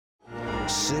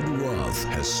Sid Roth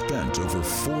has spent over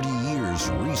 40 years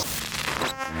Is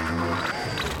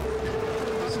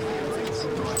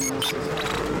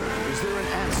there an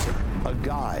answer, a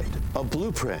guide, a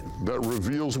blueprint that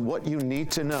reveals what you need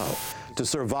to know to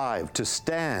survive, to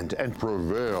stand, and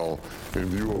prevail in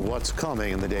view of what's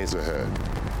coming in the days ahead?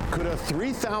 Could a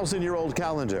 3,000-year-old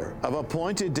calendar of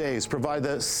appointed days provide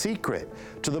the secret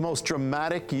to the most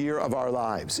dramatic year of our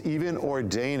lives, even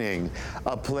ordaining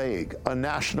a plague, a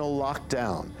national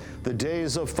lockdown, the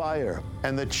days of fire,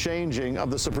 and the changing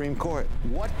of the Supreme Court?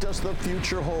 What does the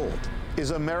future hold?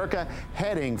 Is America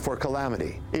heading for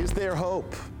calamity? Is there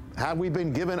hope? Have we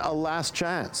been given a last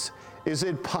chance? Is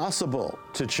it possible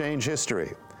to change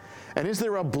history? And is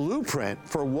there a blueprint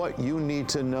for what you need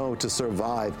to know to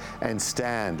survive and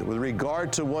stand with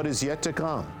regard to what is yet to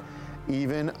come?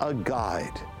 Even a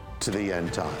guide to the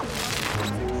end time.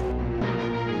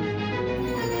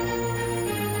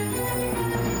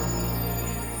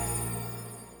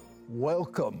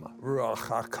 Welcome, Ruach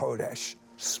HaKodesh,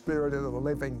 Spirit of the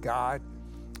living God,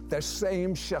 the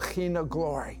same Shekinah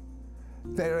glory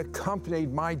that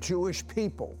accompanied my Jewish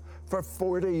people for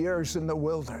 40 years in the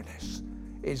wilderness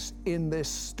is in this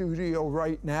studio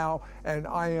right now, and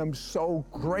I am so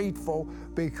grateful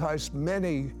because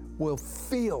many will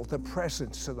feel the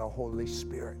presence of the Holy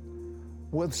Spirit,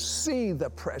 will see the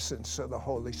presence of the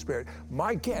Holy Spirit.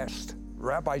 My guest,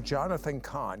 Rabbi Jonathan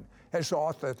Cahn, has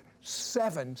authored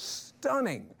 7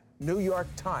 stunning New York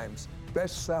Times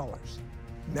bestsellers.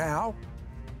 Now,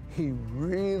 he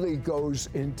really goes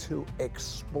into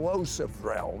explosive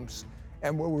realms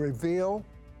and will reveal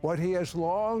what he has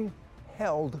long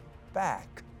held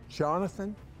back.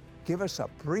 Jonathan, give us a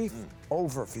brief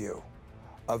overview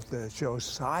of the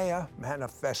Josiah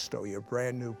Manifesto, your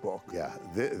brand new book. Yeah,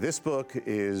 this book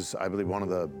is, I believe, one of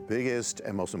the biggest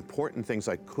and most important things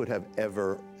I could have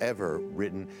ever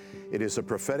written. It is a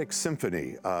prophetic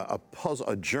symphony, a puzzle,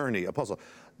 a journey, a puzzle.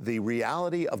 The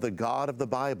reality of the God of the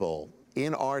Bible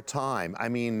in our time, I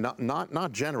mean,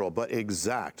 not general, but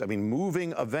exact. I mean,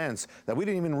 moving events that we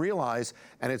didn't even realize,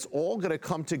 and it's all going to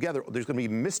come together. There's going to be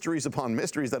mysteries upon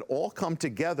mysteries that all come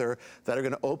together that are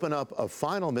going to open up a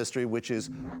final mystery, which is,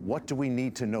 what do we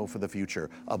need to know for the future?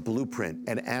 A blueprint,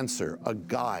 an answer, a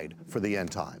guide for the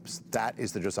end times. That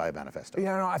is the Josiah Manifesto. You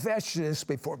know, I've asked you this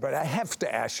before, but I have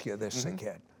to ask you this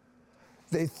again.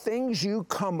 The things you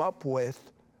come up with,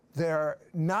 they're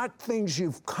not things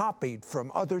you've copied from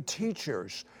other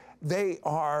teachers. They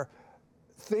are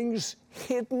things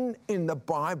hidden in the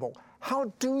Bible.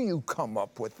 How do you come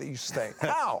up with these things?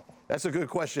 How? That's a good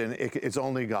question. It's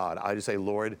only God. I just say,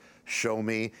 Lord, show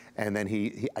me, and then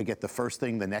I get the first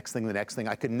thing, the next thing, the next thing.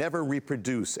 I could never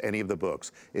reproduce any of the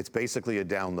books. It's basically a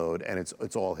download, and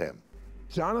it's all him.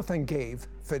 Jonathan gave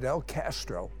Fidel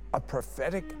Castro a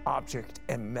prophetic object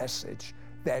and message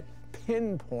that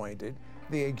pinpointed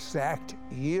the exact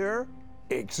year,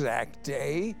 exact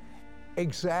day,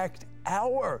 exact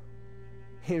hour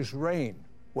his reign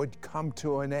would come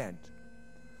to an end.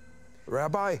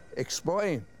 Rabbi,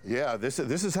 explain. Yeah, this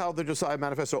is how the Josiah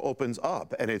Manifesto opens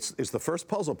up, and it's the first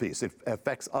puzzle piece. It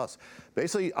affects us.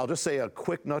 Basically, I'll just say a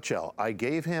quick nutshell. I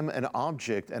gave him an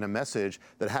object and a message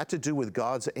that had to do with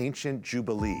God's ancient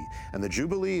Jubilee. And the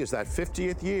Jubilee is that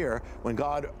 50th year when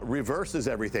God reverses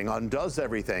everything, undoes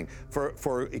everything.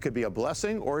 For it could be a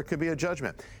blessing or it could be a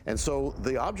judgment. And so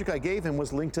the object I gave him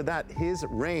was linked to that. His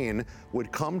reign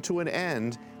would come to an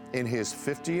end in his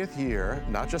 50th year,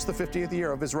 not just the 50th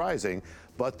year of his rising,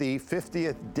 but the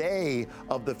 50th day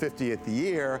of the 50th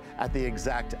year at the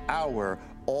exact hour,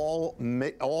 all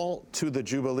to the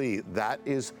Jubilee. That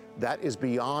is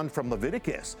beyond from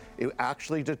Leviticus. It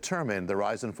actually determined the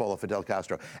rise and fall of Fidel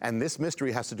Castro. And this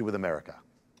mystery has to do with America.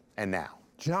 And now.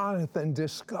 Jonathan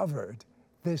discovered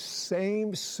this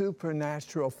same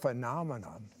supernatural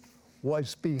phenomenon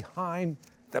was behind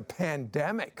the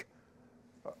pandemic.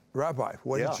 Rabbi,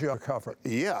 what did you cover?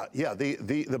 Yeah.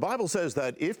 The Bible says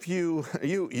that if you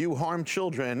harm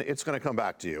children, it's going to come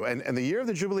back to you. And the year of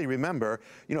the Jubilee, remember,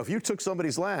 if you took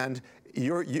somebody's land,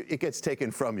 it gets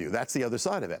taken from you. That's the other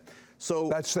side of it. So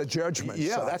that's the judgment side.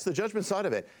 Yeah, that's the judgment side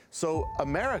of it. So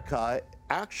America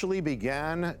actually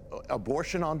began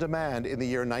abortion on demand in the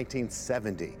year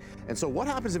 1970. And so what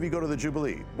happens if you go to the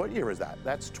Jubilee? What year is that?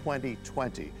 That's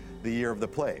 2020. The year of the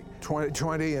plague.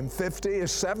 20 and 50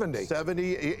 is 70.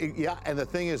 70, yeah, and the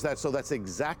thing is that's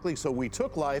exactly, so we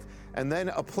took life, and then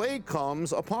a plague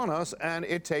comes upon us, and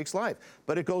it takes life.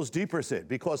 But it goes deeper, Sid,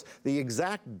 because the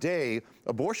exact day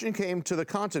abortion came to the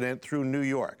continent through New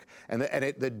York, and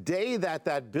the day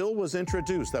that bill was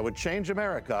introduced that would change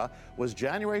America was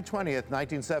January 20th,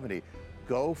 1970.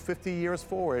 Go 50 years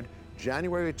forward,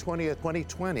 January 20th,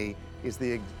 2020 is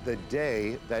the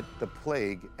day that the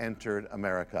plague entered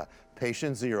America.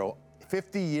 Patient zero,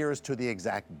 50 years to the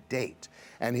exact date.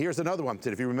 And here's another one,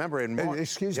 If you remember in March.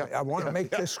 Excuse me, I want to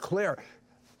make this clear.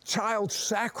 Child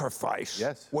sacrifice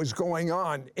was going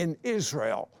on in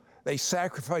Israel. They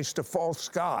sacrificed to false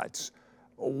gods.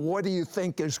 What do you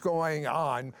think is going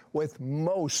on with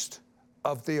most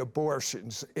of the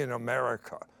abortions in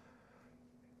America?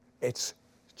 It's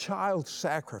child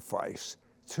sacrifice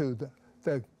to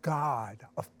the God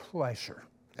of pleasure.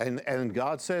 And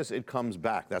God says it comes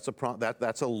back. That's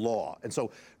a law. And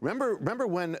so remember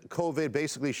when COVID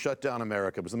basically shut down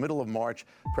America? It was the middle of March.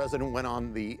 President went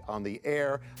on the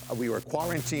air. We were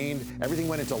quarantined. Everything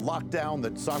went into lockdown.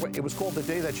 It was called the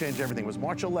day that changed everything. It was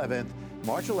March 11th,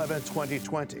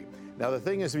 2020. Now the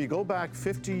thing is, if you go back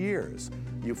 50 years,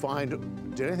 you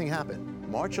find, did anything happen?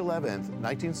 March 11th,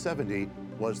 1970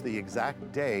 was the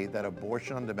exact day that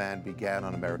abortion on demand began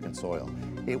on American soil.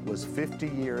 It was 50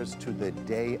 years to the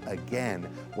day again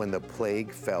when the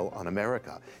plague fell on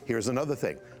America. Here's another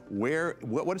thing.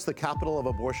 What is the capital of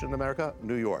abortion in America?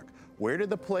 New York. Where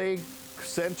did the plague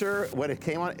center when it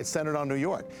came on? It centered on New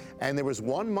York. And there was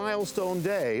one milestone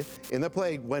day in the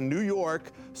plague when New York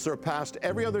surpassed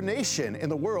every other nation in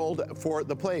the world for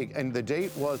the plague. And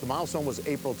the milestone was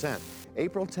April 10th.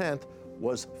 April 10th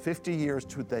was 50 years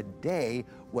to the day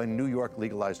when New York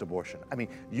legalized abortion. I mean,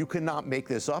 you cannot make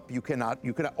this up. You cannot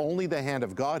only the hand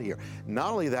of God here.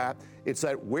 Not only that, it's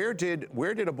that where did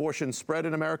abortion spread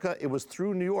in America? It was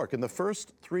through New York. In the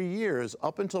first 3 years,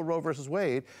 up until Roe versus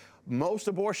Wade, most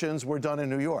abortions were done in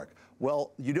New York.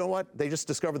 Well, you know what? They just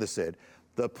discovered this, Sid.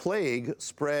 The plague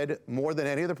spread more than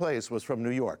any other place was from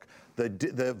New York.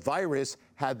 The virus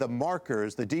had the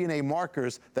markers, the DNA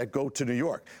markers that go to New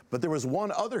York. But there was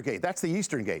one other gate. That's the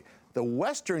eastern gate. The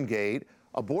western gate,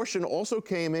 abortion also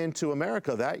came into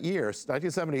America that year,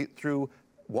 1970, through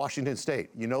Washington State.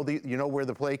 You know where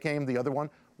the plague came? The other one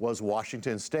was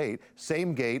Washington State.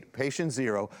 Same gate, patient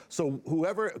zero. So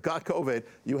whoever got COVID,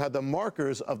 you had the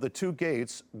markers of the two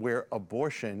gates where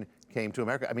abortion came to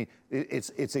America. I mean,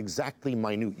 it's exactly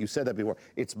minute. You said that before.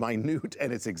 It's minute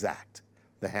and it's exact.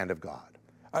 The hand of God.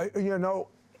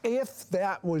 If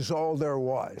that was all there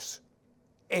was,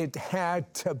 it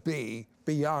had to be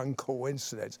beyond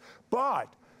coincidence.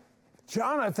 But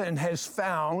Jonathan has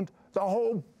found the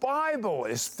whole Bible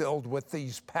is filled with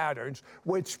these patterns,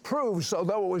 which proves,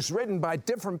 although it was written by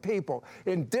different people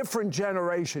in different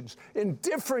generations, in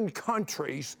different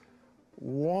countries,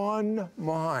 one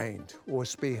mind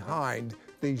was behind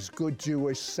these good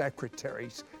Jewish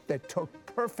secretaries that took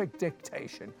perfect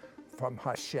dictation from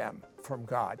Hashem, from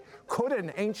God. Could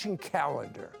an ancient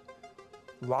calendar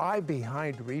lie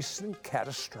behind recent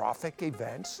catastrophic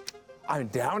events? I'm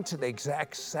down to the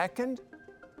exact second.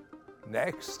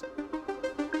 Next.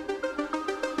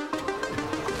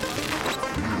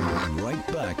 Right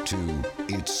back to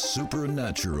It's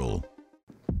Supernatural.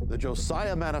 The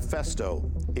Josiah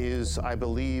Manifesto is, I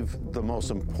believe, the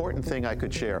most important thing I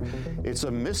could share. It's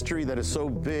a mystery that is so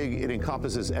big, it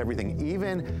encompasses everything,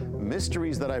 even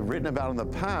mysteries that I've written about in the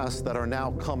past that are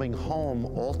now coming home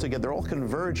all together. They're all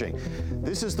converging.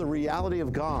 This is the reality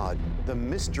of God, the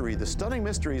mystery, the stunning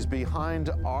mysteries behind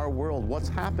our world, what's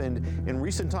happened in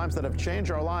recent times that have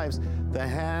changed our lives, the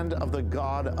hand of the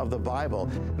God of the Bible.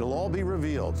 It'll all be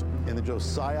revealed in the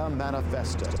Josiah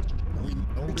Manifesto. We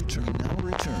now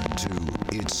return to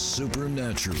It's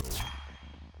Supernatural.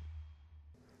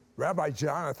 Rabbi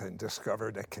Jonathan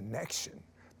discovered a connection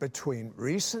between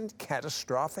recent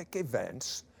catastrophic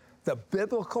events, the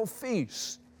biblical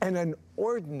feasts, and an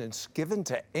ordinance given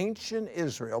to ancient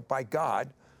Israel by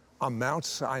God on Mount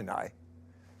Sinai.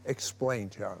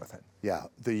 Explain, Jonathan. Yeah,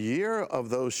 the year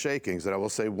of those shakings, and I will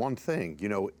say one thing,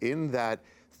 in that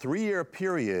 3-year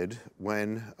period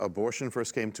when abortion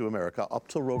first came to America, up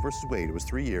till Roe versus Wade, it was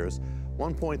 3 years,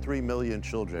 1.3 million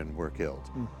children were killed.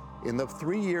 In the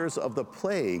 3 years of the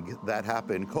plague that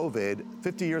happened, COVID,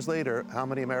 50 years later, how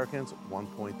many Americans?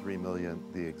 1.3 million,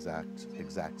 the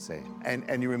exact same.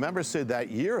 And you remember, Sid, that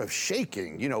year of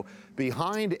shaking,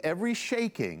 behind every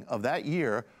shaking of that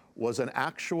year was an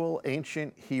actual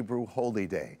ancient Hebrew holy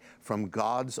day from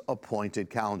God's appointed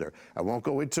calendar. I won't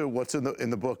go into what's in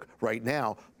the book right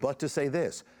now, but to say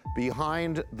this,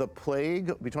 behind the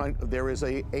plague, there is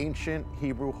an ancient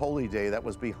Hebrew holy day that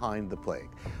was behind the plague.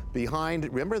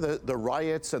 Remember the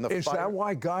riots and the fire? Is that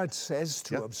why God says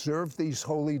to observe these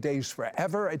holy days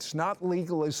forever? It's not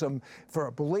legalism for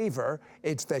a believer.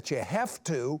 It's that you have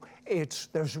to.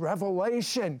 There's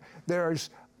revelation. There's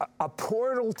a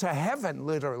portal to heaven,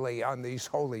 literally, on these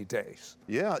holy days.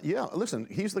 Yeah. Listen,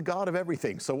 he's the God of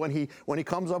everything. So when he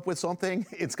comes up with something,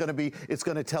 it's going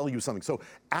to tell you something. So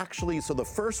actually, the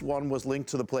first one was linked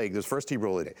to the plague. This first Hebrew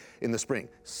holy day in the spring.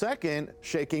 Second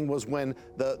shaking was when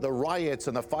the riots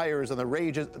and the fires and the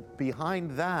rages.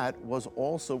 Behind that was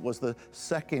the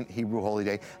second Hebrew holy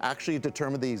day. Actually, it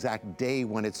determined the exact day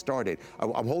when it started.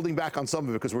 I'm holding back on some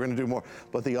of it because we're going to do more.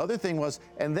 But the other thing was,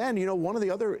 and then one of the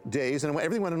other days, and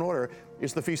everything went in order,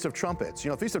 is the Feast of Trumpets.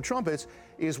 The Feast of Trumpets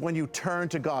is when you turn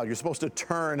to God. You're supposed to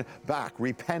turn back,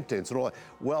 repentance and all that.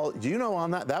 Well, do you know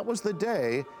on that was the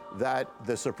day that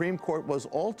the Supreme Court was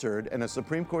altered and a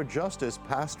Supreme Court justice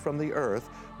passed from the earth,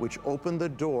 which opened the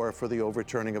door for the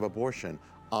overturning of abortion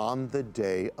on the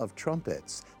Day of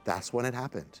Trumpets. That's when it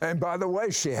happened. And by the way,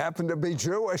 she happened to be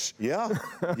Jewish. Yeah,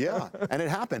 and it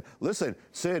happened. Listen,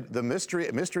 Sid, some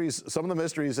of the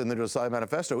mysteries in the Josiah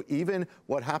Manifesto, even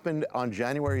what happened on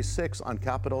January 6th on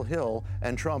Capitol Hill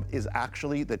and Trump is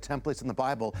actually the templates in the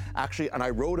Bible. Actually, and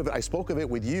I spoke of it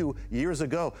with you years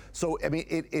ago. So, I mean,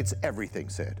 it's everything,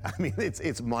 Sid. I mean,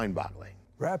 it's mind-boggling.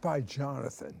 Rabbi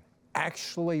Jonathan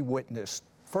actually witnessed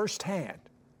firsthand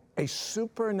a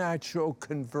supernatural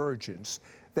convergence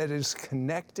that is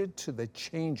connected to the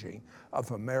changing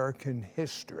of American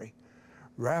history.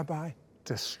 Rabbi,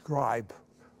 describe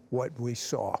what we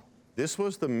saw. This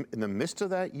was in the midst of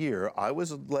that year. I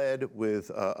was led with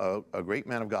a great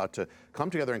man of God to come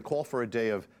together and call for a day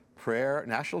of prayer,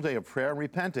 National Day of Prayer and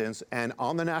Repentance, and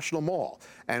on the National Mall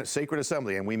and Sacred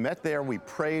Assembly. And we met there, we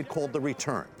prayed, called the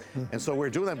Return. And so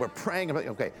we're doing that, we're praying about,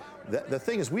 okay. The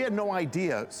thing is, we had no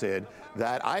idea, Sid,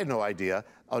 I had no idea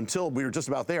until we were just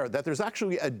about there, that there's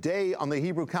actually a day on the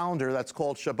Hebrew calendar that's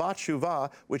called Shabbat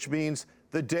Shuvah, which means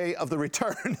the day of the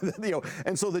return.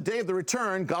 And so the day of the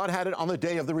return, God had it on the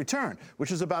day of the return,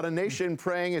 which is about a nation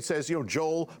praying. It says,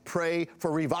 Joel, pray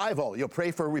for revival.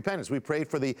 Pray for repentance. We prayed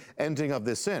for the ending of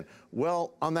this sin.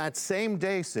 Well, on that same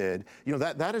day, Sid,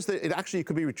 that is it actually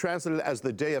could be translated as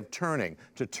the day of turning,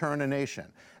 to turn a nation.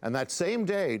 And that same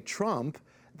day, Trump,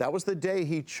 that was the day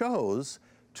he chose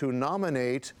to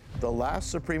nominate the last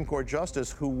Supreme Court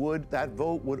justice that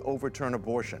vote would overturn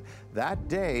abortion. That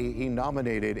day, he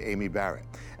nominated Amy Barrett.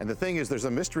 And the thing is, there's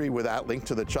a mystery with that linked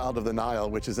to the Child of the Nile,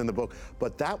 which is in the book.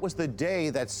 But that was the day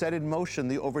that set in motion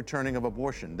the overturning of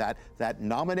abortion, that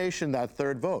nomination, that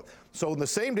third vote. So in the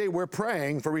same day, we're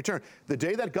praying for return. The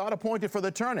day that God appointed for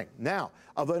the turning, now,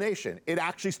 of the nation, it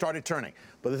actually started turning.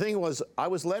 But the thing was, I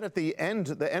was led at the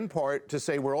end part to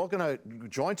say, we're all going to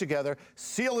join together,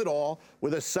 seal it all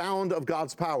with the sound of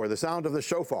God's power, the sound of the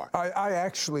shofar. I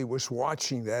actually was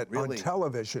watching that on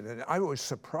television, and I was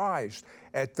surprised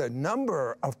at the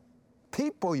number of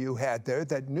people you had there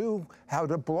that knew how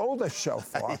to blow the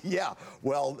shofar. Yeah,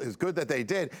 well, it's good that they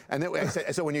did. And then I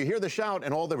said, so when you hear the shout,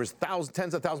 and there was tens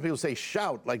of thousands of people say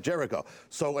shout like Jericho.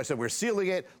 So I said, we're sealing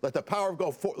it. Let the power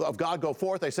of God go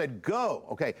forth. I said, go.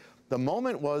 Okay. The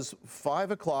moment was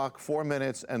 5 o'clock, 4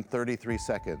 minutes and 33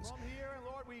 seconds.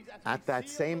 At that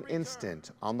same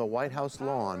instant, on the White House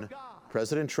lawn,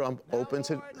 President Trump opens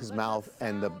his mouth,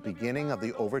 and the beginning of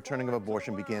the overturning of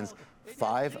abortion begins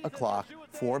 5 o'clock,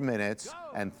 4 minutes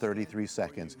and 33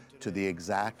 seconds to the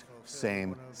exact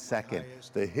same second.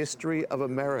 The history of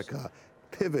America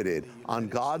pivoted on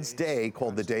God's day,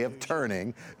 called the Day of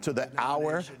Turning, to the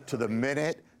hour, to the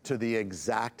minute, to the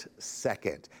exact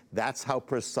second. That's how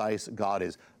precise God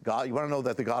is. God, you want to know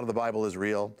that the God of the Bible is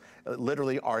real?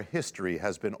 Literally, our history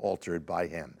has been altered by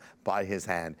him, by his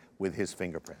hand, with his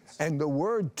fingerprints. And the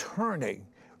word turning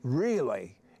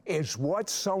really is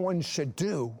what someone should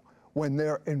do when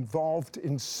they're involved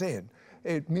in sin.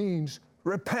 It means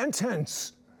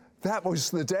repentance. That was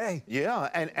the day. Yeah,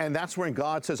 and that's when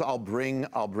God says, I'll bring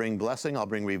blessing, I'll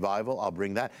bring revival, I'll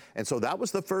bring that. And so that was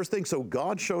the first thing. So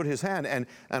God showed his hand, and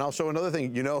I'll show another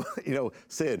thing.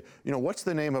 Sid, what's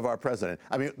the name of our president?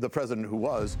 I mean, the president who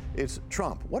was, it's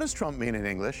Trump. What does Trump mean in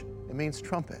English? It means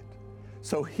trumpet.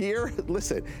 So here,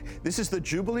 listen, this is the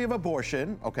Jubilee of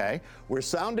abortion, okay? We're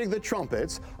sounding the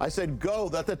trumpets. I said, go,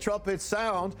 let the trumpets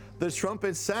sound,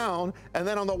 and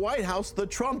then on the White House, the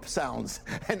trump sounds.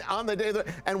 And on the day,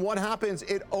 and what happens?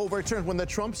 It overturns. When the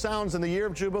trump sounds in the year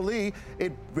of Jubilee,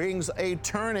 it brings a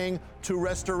turning to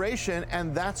restoration,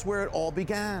 and that's where it all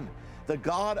began. The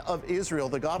God of Israel,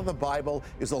 the God of the Bible,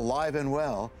 is alive and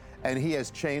well, and he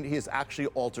has actually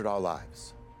altered our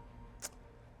lives.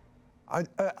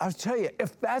 I'll tell you,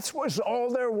 if that was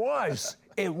all there was,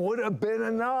 it would have been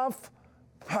enough.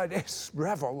 But it's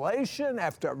revelation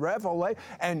after revelation.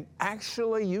 And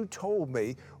actually, you told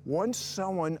me, once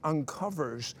someone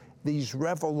uncovers these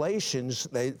revelations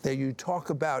that you talk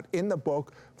about in the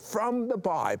book from the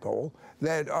Bible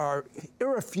that are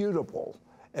irrefutable,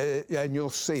 and you'll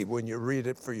see when you read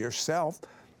it for yourself,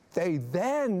 they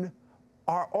then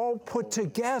are all put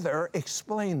together.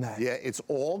 Explain that. Yeah, it's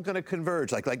all going to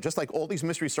converge. Just like all these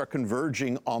mysteries start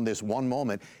converging on this one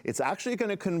moment, it's actually going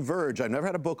to converge. I've never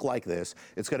had a book like this.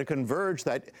 It's going to converge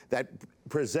that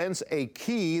presents a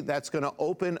key that's going to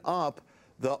open up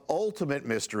the ultimate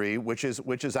mystery, which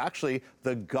is actually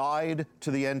the guide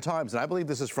to the end times. And I believe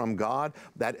this is from God,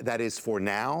 that is for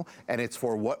now, and it's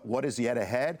for what is yet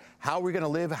ahead. How are we going to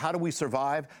live? How do we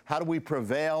survive? How do we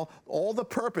prevail? All the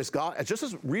purpose, God, just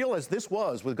as real as this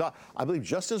was with God, I believe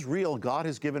just as real, God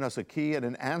has given us a key and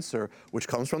an answer, which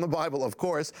comes from the Bible, of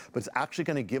course, but it's actually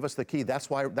going to give us the key.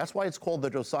 That's why it's called the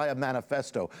Josiah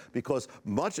Manifesto, because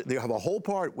they have a whole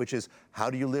part, which is how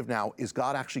do you live now? Is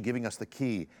God actually giving us the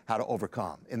key, how to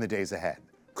overcome in the days ahead?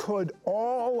 Could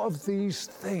all of these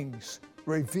things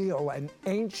reveal an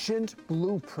ancient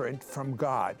blueprint from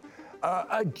God,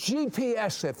 a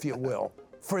GPS, if you will,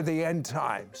 for the end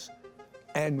times,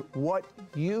 and what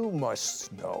you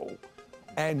must know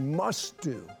and must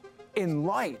do in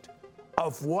light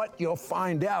of what you'll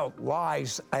find out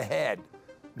lies ahead?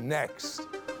 Next.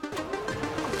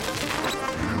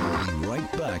 We'll be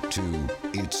right back to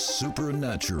It's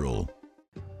Supernatural.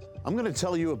 I'm going to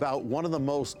tell you about one of the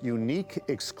most unique,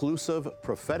 exclusive,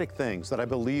 prophetic things that I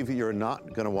believe you're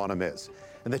not going to want to miss,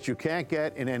 and that you can't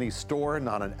get in any store,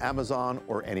 not on Amazon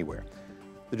or anywhere.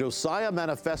 The Josiah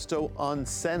Manifesto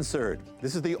Uncensored.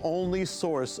 This is the only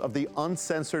source of the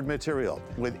uncensored material.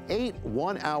 With 8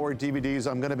 one-hour DVDs,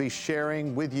 I'm going to be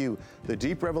sharing with you the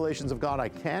deep revelations of God I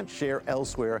can't share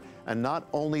elsewhere, and not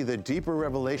only the deeper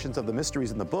revelations of the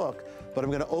mysteries in the book, but I'm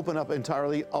going to open up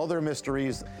entirely other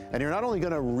mysteries. And you're not only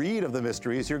going to read of the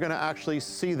mysteries, you're going to actually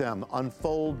see them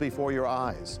unfold before your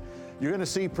eyes. You're going to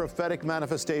see prophetic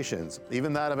manifestations,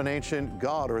 even that of an ancient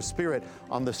god or a spirit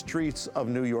on the streets of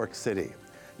New York City.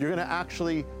 You're going to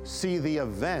actually see the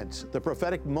event, the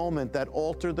prophetic moment that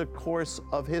altered the course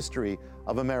of history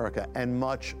of America, and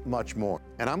much, much more.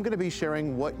 And I'm going to be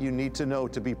sharing what you need to know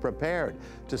to be prepared,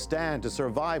 to stand, to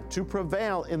survive, to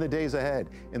prevail in the days ahead,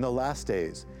 in the last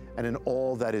days, and in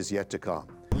all that is yet to come.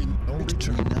 We now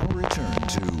return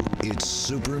to It's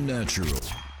Supernatural.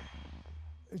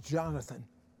 Jonathan,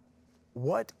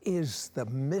 what is the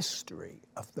mystery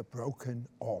of the broken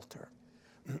altar?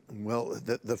 Well,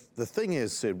 the thing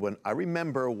is, Sid, when I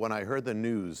heard the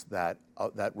news that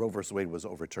Roe versus Wade was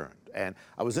overturned, and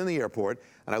I was in the airport,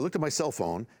 and I looked at my cell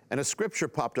phone, and a scripture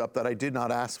popped up that I did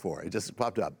not ask for. It just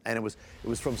popped up, and it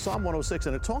was from Psalm 106,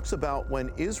 and it talks about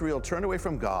when Israel turned away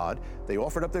from God, they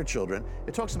offered up their children.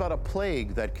 It talks about a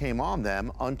plague that came on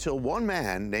them until one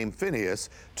man named Phinehas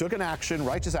took an action,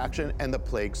 righteous action, and the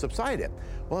plague subsided.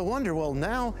 Well, I wonder,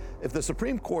 now, if the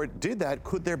Supreme Court did that,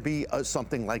 could there be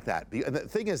something like that? And the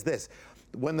thing is this.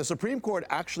 When the Supreme Court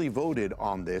actually voted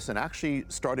on this and actually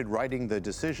started writing the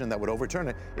decision that would overturn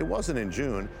it, it wasn't in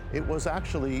June. It was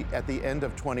actually at the end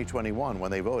of 2021 when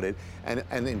they voted. And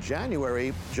in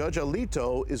January, Judge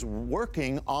Alito is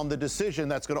working on the decision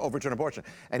that's going to overturn abortion.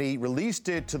 And he released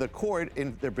it to the court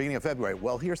in the beginning of February.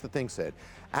 Well, here's the thing, Sid.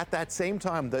 At that same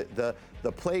time, the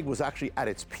plague was actually at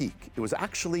its peak. It was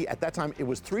actually, at that time, it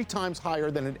was 3 times higher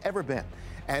than it had ever been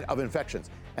of infections.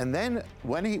 And then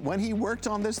when he worked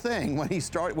on this thing, when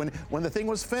the thing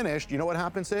was finished, you know what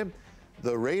happened, Sid?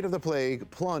 The rate of the plague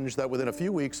plunged that within a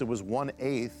few weeks it was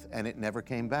 1/8, and it never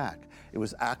came back. It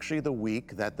was actually the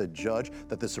week that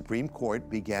the Supreme Court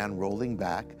began rolling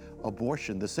back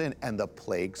abortion, the sin, and the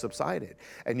plague subsided.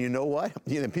 And you know what?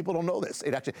 People don't know this.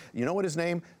 You know what his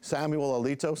name? Samuel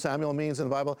Alito. Samuel means in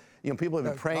the Bible. People have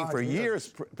been praying for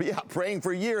years. Praying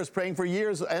for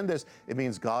years. And this, it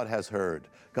means God has heard.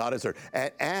 God has heard.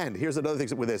 And here's another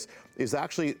thing with this, is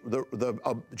actually the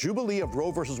Jubilee of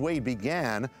Roe versus Wade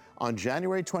began on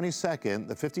January 22nd,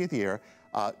 the 50th year,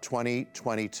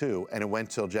 2022, and it went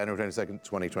till January 22nd,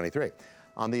 2023.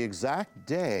 On the exact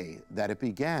day that it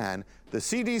began, the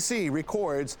CDC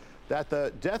records that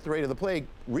the death rate of the plague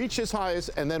reached its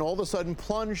highest and then all of a sudden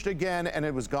plunged again, and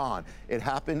it was gone. It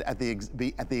happened at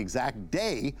the exact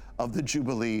day of the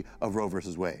Jubilee of Roe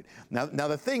versus Wade. Now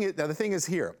the thing is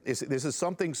here, this is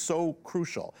something so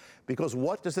crucial, because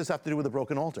what does this have to do with the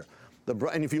broken altar?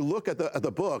 And if you look at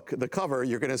the book, the cover,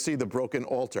 you're going to see the broken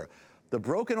altar. The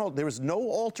broken altar, there was no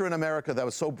altar in America that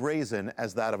was so brazen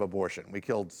as that of abortion. We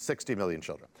killed 60 million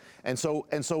children. And so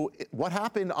what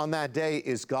happened on that day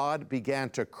is God began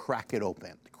to crack it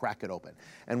open. crack it open.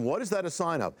 And what is that a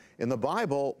sign of? In the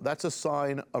Bible, that's a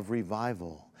sign of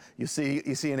revival. You see,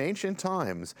 in ancient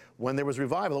times, when there was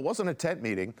revival, it wasn't a tent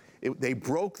meeting. They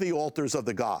broke the altars of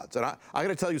the gods. And I got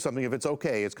to tell you something, if it's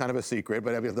okay, it's kind of a secret,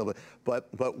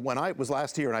 but when I was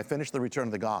last here and I finished the Return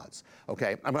of the Gods,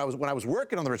 okay, when I was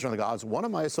working on the Return of the Gods, one of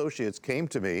my associates came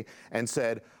to me and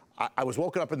said, I was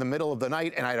woken up in the middle of the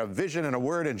night and I had a vision and a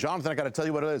word, and Jonathan, I got to tell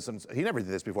you what it is. And he never did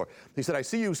this before. He said, I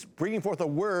see you bringing forth a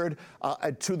word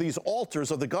to these altars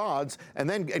of the gods, and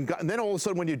then all of a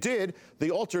sudden when you did,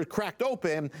 the altar cracked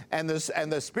open and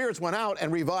the spirits went out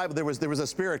and revived. There was a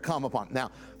spirit come upon. Now,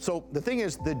 so the thing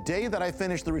is, the day that I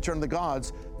finished the Return of the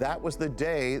Gods, that was the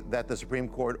day that the Supreme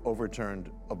Court overturned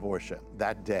abortion.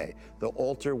 That day, the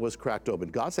altar was cracked open.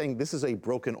 God's saying this is a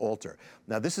broken altar.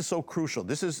 Now, this is so crucial.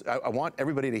 I want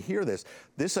everybody to hear this.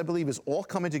 This, I believe, is all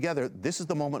coming together. This is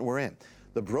the moment we're in.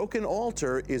 The broken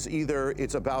altar is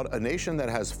it's about a nation that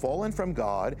has fallen from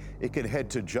God. It can head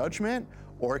to judgment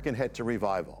or it can head to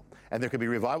revival. And there can be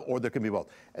revival or there can be both.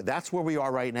 That's where we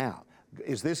are right now.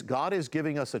 God is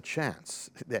giving us a chance.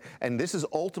 And this is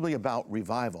ultimately about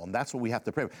revival. And that's what we have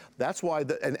to pray. That's why,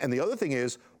 and the other thing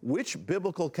is, which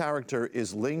biblical character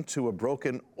is linked to a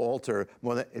broken altar?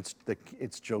 Well,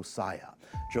 it's Josiah.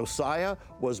 Josiah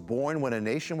was born when a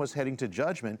nation was heading to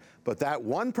judgment, but that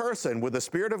one person with the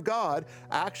Spirit of God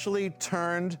actually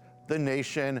turned the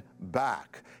nation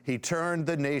back. He turned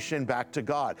the nation back to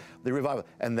God, the revival.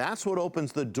 And that's what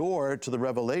opens the door to the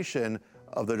revelation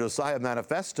of the Josiah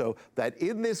Manifesto, that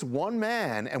in this one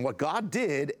man and what God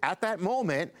did at that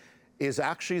moment is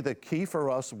actually the key for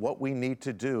us, what we need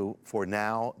to do for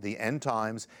now, the end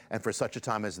times, and for such a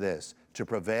time as this, to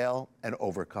prevail and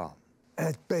overcome.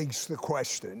 It begs the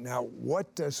question, now,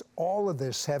 what does all of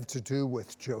this have to do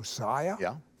with Josiah,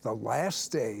 the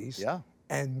last days,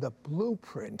 and the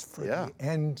blueprint for the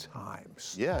end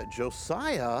times? Yeah,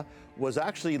 Josiah was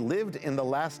actually lived in the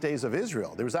last days of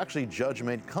Israel. There was actually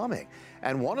judgment coming.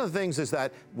 And one of the things is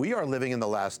that we are living in the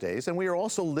last days, and we are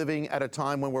also living at a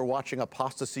time when we're watching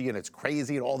apostasy and it's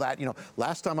crazy and all that. You know,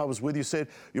 last time I was with you, Sid,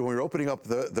 when we were opening up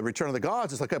the Return of the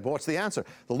Gods, it's like, but what's the answer?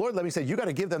 The Lord let me say, you got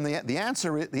to give them the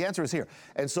answer. The answer is here.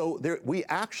 And so we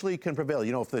actually can prevail.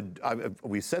 You know,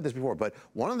 we said this before, but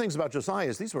one of the things about Josiah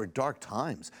is these were dark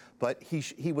times, but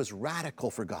he was radical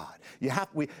for God.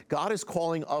 God is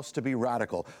calling us to be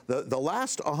radical. The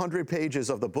last 100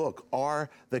 pages of the book are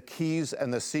the keys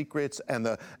and the secrets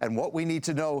and what we need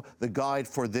to know, the guide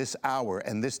for this hour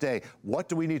and this day. What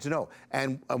do we need to know?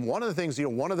 And one of the things, you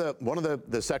know, one of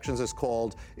the sections is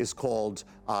called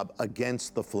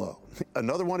Against the Flow.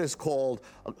 Another one is called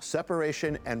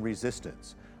Separation and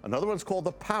Resistance. Another one's called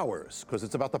The Powers, because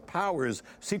it's about the powers,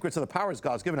 secrets of the powers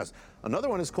God's given us. Another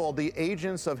one is called The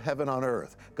Agents of Heaven on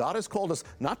Earth. God has called us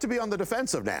not to be on the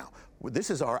defensive now. This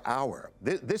is our hour.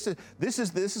 This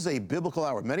is a biblical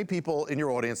hour. Many people in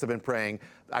your audience have been praying,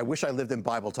 I wish I lived in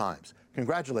Bible times.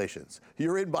 Congratulations.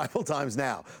 You're in Bible times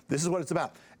now. This is what it's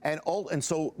about. And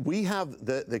so we have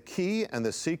the key and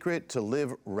the secret to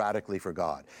live radically for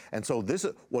God. And so this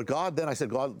is what God, then I said,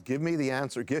 God, give me the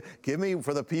answer. Give me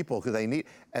for the people, because they need,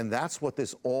 and that's what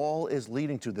this all is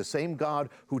leading to. The same God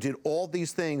who did all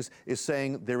these things is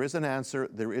saying there is an answer,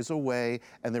 there is a way,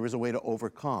 and there is a way to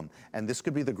overcome. And this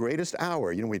could be the greatest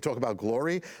hour. You know, we talk about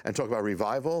glory and talk about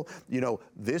revival. You know,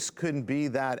 this could be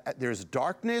that there's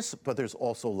darkness, but there's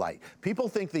also light. People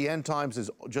think the end times is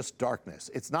just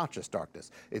darkness. It's not just darkness.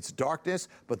 It's darkness,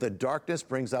 but the darkness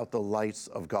brings out the lights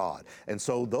of God. And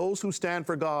so those who stand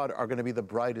for God are going to be the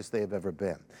brightest they have ever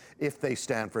been, if they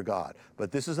stand for God.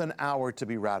 But this is an hour to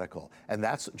be radical. And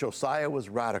Josiah was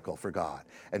radical for God.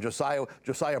 And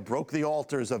Josiah broke the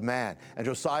altars of man. And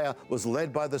Josiah was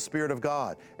led by the Spirit of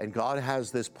God. And God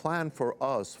has this plan for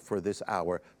us for this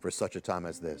hour, for such a time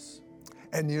as this.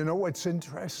 And you know what's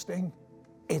interesting?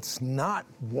 It's not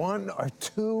one or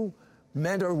two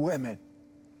men or women.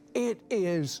 It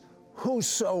is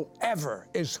whosoever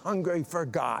is hungry for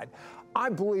God. I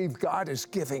believe God is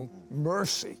giving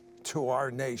mercy to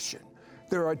our nation.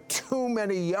 There are too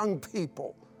many young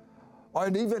people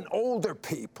and even older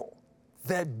people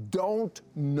that don't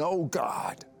know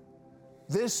God.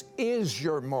 This is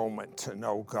your moment to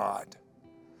know God.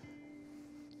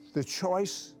 The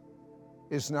choice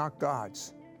is not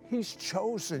God's. He's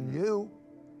chosen you.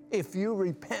 If you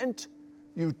repent,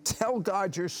 you tell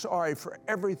God you're sorry for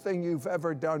everything you've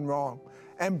ever done wrong,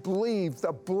 and believe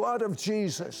the blood of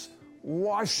Jesus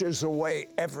washes away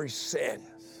every sin.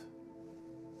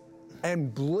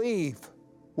 And believe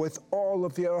with all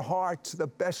of your heart, to the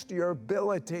best of your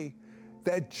ability,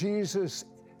 that Jesus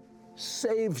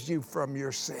saves you from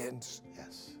your sins.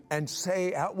 Yes. And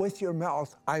say out with your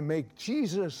mouth, I make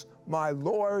Jesus my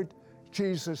Lord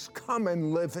Jesus, come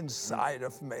and live inside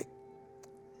of me.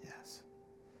 Yes.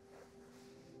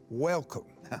 Welcome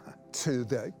to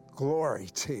the Glory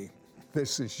Team.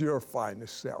 This is your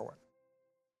finest seller.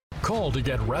 Call to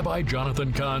get Rabbi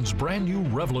Jonathan Cahn's brand new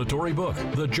revelatory book,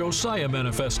 The Josiah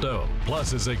Manifesto,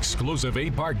 plus his exclusive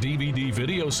 8-part DVD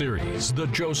video series, The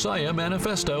Josiah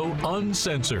Manifesto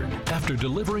Uncensored. After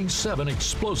delivering 7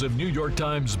 explosive New York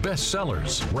Times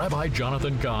bestsellers, Rabbi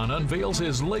Jonathan Cahn unveils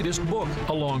his latest book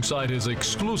alongside his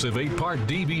exclusive 8-part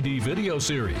DVD video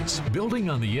series. Building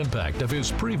on the impact of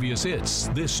his previous hits,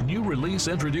 this new release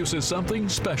introduces something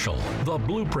special: the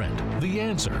blueprint, the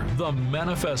answer, the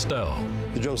manifesto.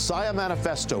 The Josiah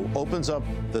Manifesto opens up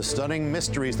the stunning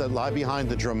mysteries that lie behind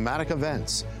the dramatic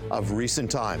events of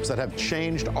recent times that have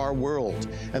changed our world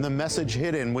and the message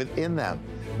hidden within them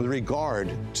with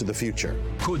regard to the future.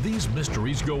 Could these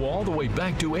mysteries go all the way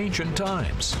back to ancient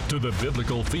times, to the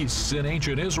biblical feasts in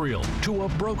ancient Israel, to a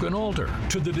broken altar,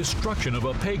 to the destruction of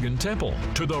a pagan temple,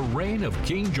 to the reign of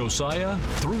King Josiah?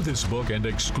 Through this book and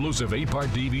exclusive 8-part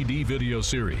DVD video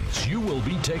series, you will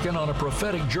be taken on a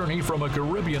prophetic journey from a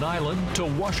Caribbean island to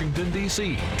Washington,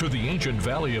 D.C., to the ancient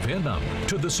Valley of Hinnom,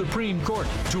 to the Supreme Court,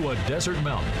 to a desert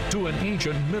mountain, to an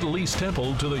ancient Middle East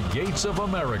temple, to the gates of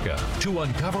America, to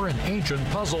uncover an ancient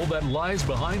puzzle that lies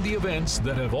behind the events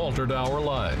that have altered our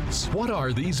lives. What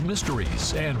are these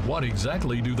mysteries, and what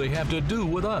exactly do they have to do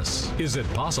with us? Is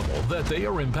it possible that they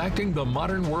are impacting the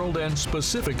modern world and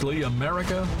specifically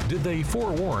America? Did they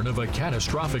forewarn of a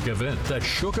catastrophic event that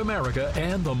shook America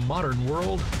and the modern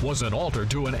world? Was an altar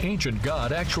to an ancient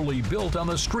god actually built on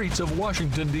the streets of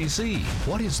Washington, D.C.?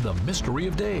 What is the mystery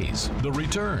of days? The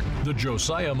return? The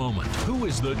Josiah moment? Who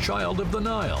is the child of the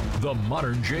Nile? The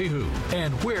modern Jehu?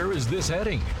 And where is this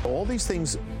heading? All these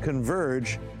things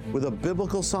converge with a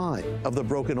biblical sign of the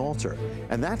broken altar.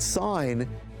 And that sign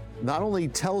not only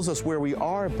tells us where we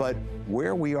are, but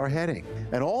where we are heading.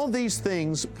 And all these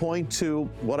things point to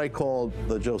what I call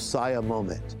the Josiah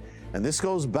moment. And this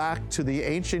goes back to the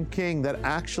ancient king that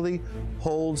actually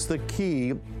holds the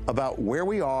key about where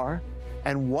we are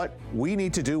and what we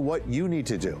need to do, what you need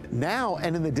to do now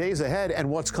and in the days ahead, and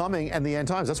what's coming and the end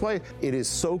times. That's why it is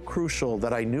so crucial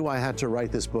that I knew I had to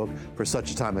write this book for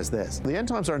such a time as this. The end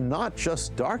times are not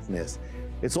just darkness,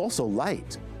 it's also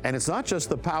light. And it's not just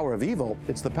the power of evil,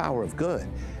 it's the power of good.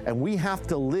 And we have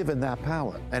to live in that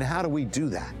power. And how do we do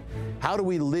that? How do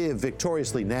we live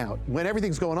victoriously now when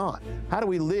everything's going on? How do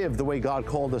we live the way God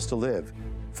called us to live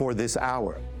for this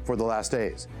hour, for the last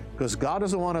days? Because God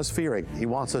doesn't want us fearing. He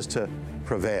wants us to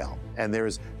prevail. And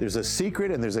there's a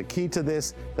secret and there's a key to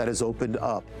this that is opened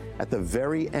up at the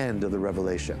very end of the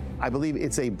Revelation. I believe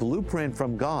it's a blueprint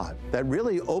from God that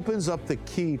really opens up the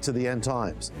key to the end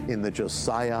times in the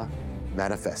Josiah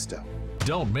Manifesto.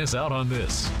 Don't miss out on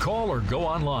this. Call or go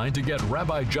online to get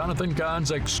Rabbi Jonathan Cahn's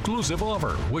exclusive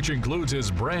offer, which includes his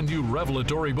brand new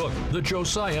revelatory book, The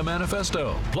Josiah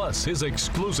Manifesto, plus his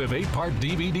exclusive 8-part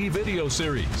DVD video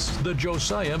series, The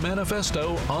Josiah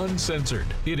Manifesto Uncensored.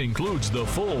 It includes the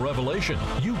full revelation.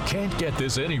 You can't get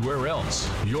this anywhere else.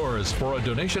 Yours for a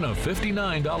donation of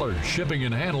 $59. Shipping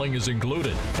and handling is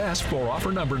included. Ask for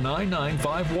offer number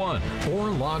 9951 or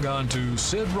log on to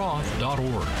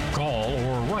sidroth.org. Call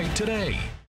or write today.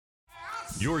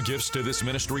 Your gifts to this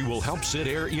ministry will help Sid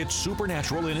air It's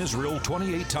Supernatural in Israel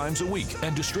 28 times a week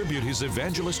and distribute his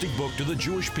evangelistic book to the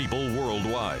Jewish people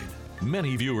worldwide.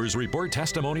 Many viewers report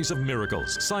testimonies of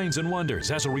miracles, signs, and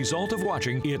wonders as a result of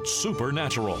watching It's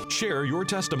Supernatural. Share your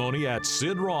testimony at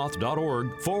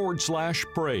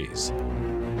sidroth.org/praise.